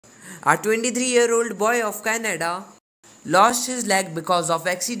A 23-year-old boy of Canada lost his leg because of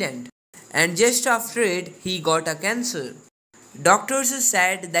accident, and just after it he got a cancer. Doctors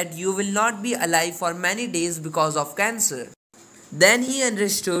said that you will not be alive for many days because of cancer. Then he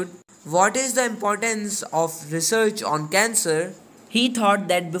understood what is the importance of research on cancer. He thought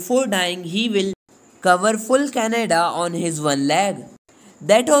that before dying he will cover full Canada on his one leg,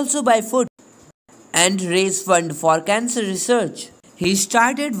 that also by foot, and raise fund for cancer research. He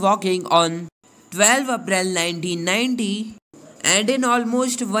started walking on 12 April 1990, and in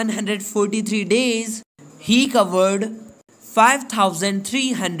almost 143 days he covered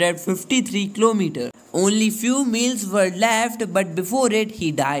 5,353 kilometers. Only few meals were left, but before it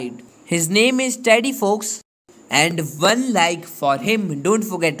he died. His name is Teddy, folks, and one like for him. Don't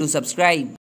forget to subscribe.